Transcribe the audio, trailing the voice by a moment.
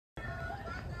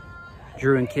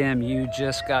Drew and Kim, you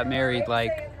just got married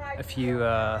like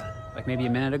like maybe a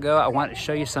minute ago. I wanted to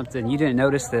show you something. You didn't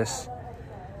notice this.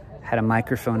 Had a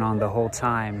microphone on the whole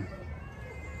time.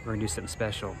 We're gonna do something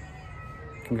special.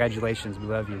 Congratulations, we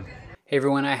love you. Hey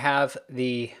everyone, I have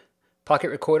the pocket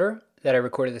recorder that I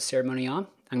recorded the ceremony on.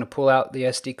 I'm gonna pull out the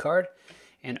SD card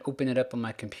and open it up on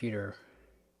my computer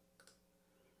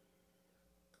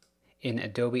in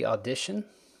Adobe Audition.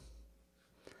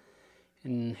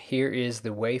 And here is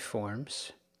the waveforms.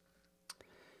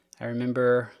 I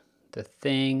remember the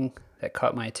thing that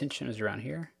caught my attention was around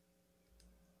here.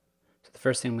 So the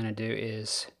first thing I'm going to do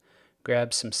is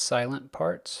grab some silent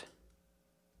parts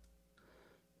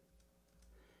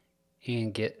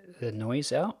and get the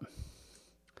noise out.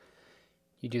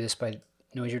 You do this by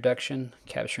noise reduction,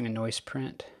 capturing a noise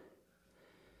print,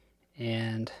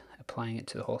 and applying it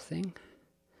to the whole thing.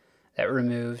 That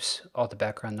removes all the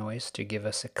background noise to give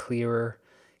us a clearer,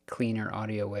 cleaner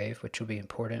audio wave, which will be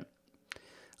important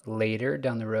later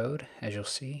down the road, as you'll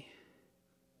see.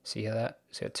 See how that?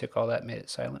 See how it took all that, made it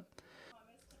silent?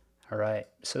 All right,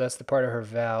 so that's the part of her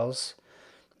vows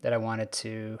that I wanted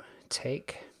to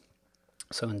take.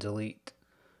 So I'm going to delete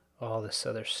all this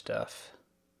other stuff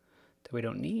that we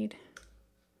don't need.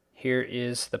 Here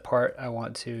is the part I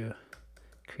want to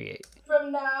create.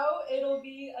 From now, it'll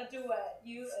be a duet,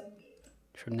 you and me.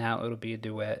 From now, it'll be a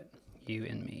duet, you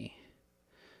and me.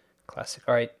 Classic.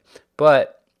 All right,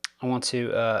 but I want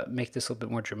to make this a little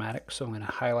bit more dramatic, so I'm going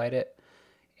to highlight it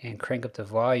and crank up the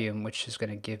volume, which is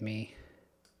going to give me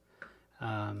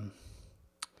some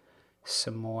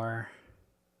more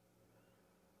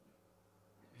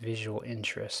visual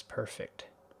interest. Perfect.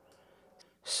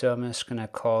 So I'm just going to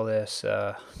call this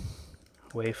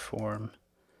waveform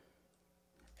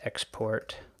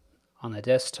export on the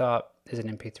desktop. Is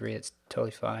an MP3, it's totally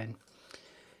fine.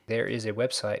 There is a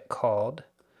website called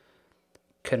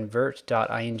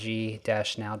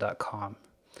convert.ing-now.com.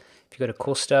 If you go to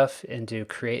cool stuff and do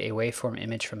create a waveform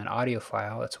image from an audio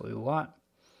file, that's what we want.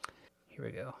 Here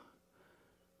we go.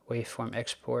 Waveform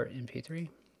export MP3.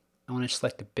 I want to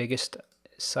select the biggest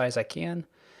size I can.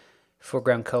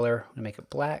 Foreground color, I'm going to make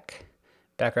it black.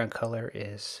 Background color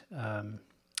is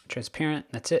transparent.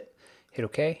 That's it. Hit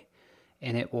OK.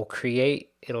 And it will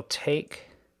create, it'll take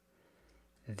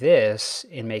this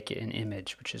and make it an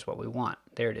image, which is what we want.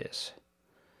 There it is.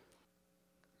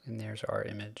 And there's our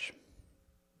image.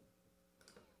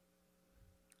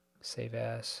 Save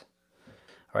as.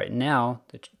 All right, now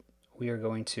we are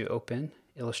going to open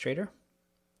Illustrator.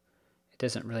 It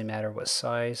doesn't really matter what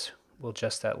size. We'll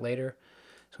adjust that later.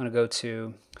 So I'm going to go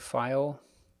to File,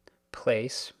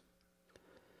 Place,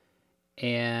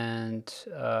 and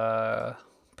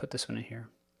put this one in here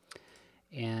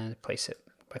and place it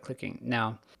by clicking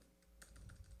now.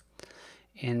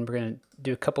 And we're going to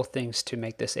do a couple things to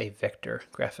make this a vector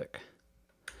graphic.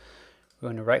 We're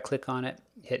going to right click on it,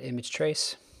 hit image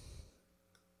trace.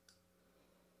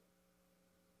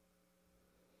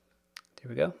 There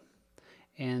we go.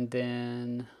 And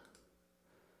then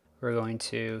we're going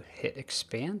to hit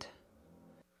expand.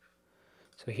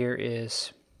 So here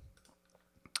is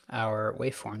our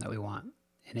waveform that we want,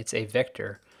 and it's a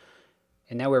vector.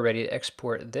 And now we're ready to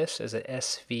export this as an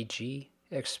SVG,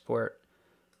 export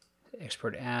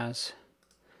as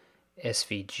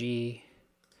SVG.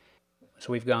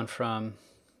 So we've gone from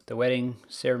the wedding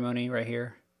ceremony right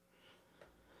here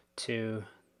to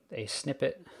a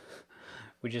snippet.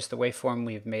 With just the waveform,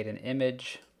 we've made an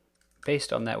image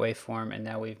based on that waveform, and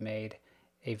now we've made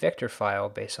a vector file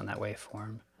based on that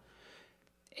waveform.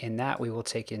 And that we will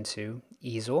take into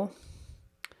easel,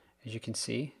 as you can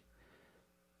see.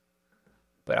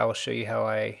 But I will show you how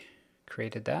I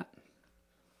created that.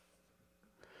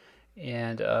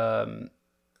 And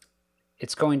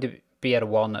it's going to be out of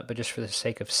walnut, but just for the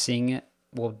sake of seeing it,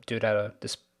 we'll do it out of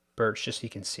this birch just so you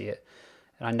can see it.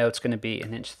 And I know it's going to be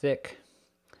 1 inch thick,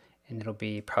 and it'll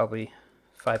be probably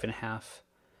 5.5.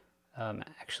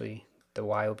 Actually, the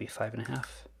Y will be 5.5.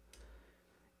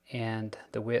 And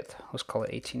the width, let's call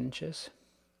it 18 inches.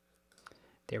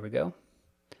 There we go.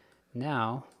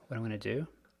 Now, what I'm going to do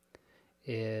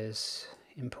is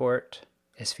import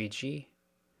SVG,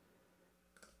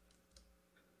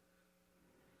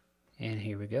 and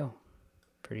here we go.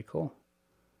 Pretty cool.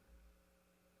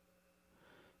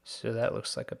 So that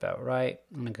looks like about right.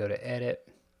 I'm going to go to edit,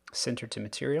 center to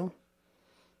material.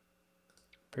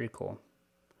 Pretty cool.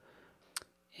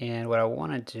 And what I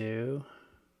want to do,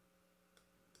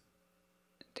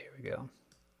 there we go.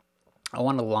 I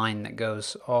want a line that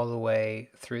goes all the way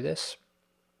through this.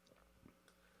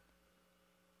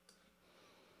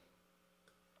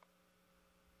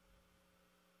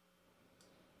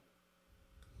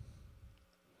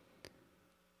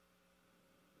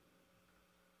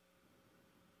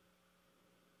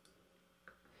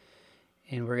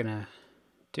 And we're gonna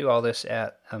do all this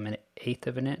at 1/8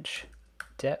 of an inch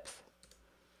depth.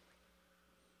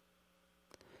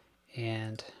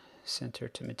 And center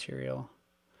to material.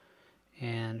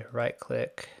 And right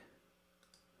click,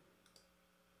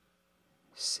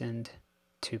 send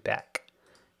to back.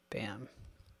 Bam.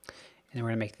 And then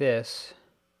we're gonna make this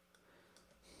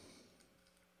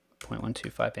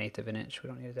 0.125 1/8 of an inch. We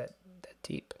don't need that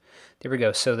deep. There we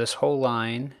go. So this whole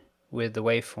line with the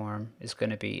waveform is going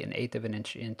to be 1/8 of an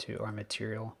inch into our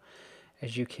material.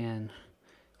 As you can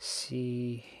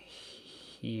see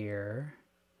here,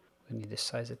 we need to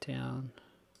size it down.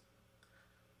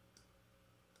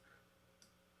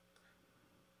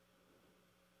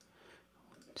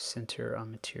 Center on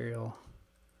material.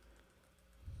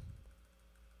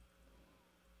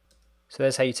 So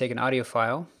that's how you take an audio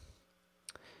file,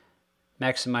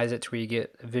 maximize it to where you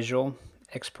get a visual,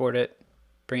 export it,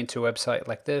 bring it to a website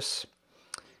like this,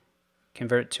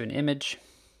 convert it to an image,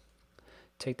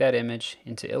 take that image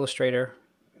into Illustrator,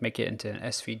 make it into an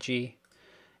SVG,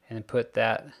 and then put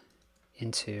that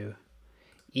into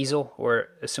Easel or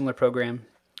a similar program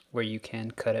where you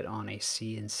can cut it on a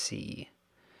CNC.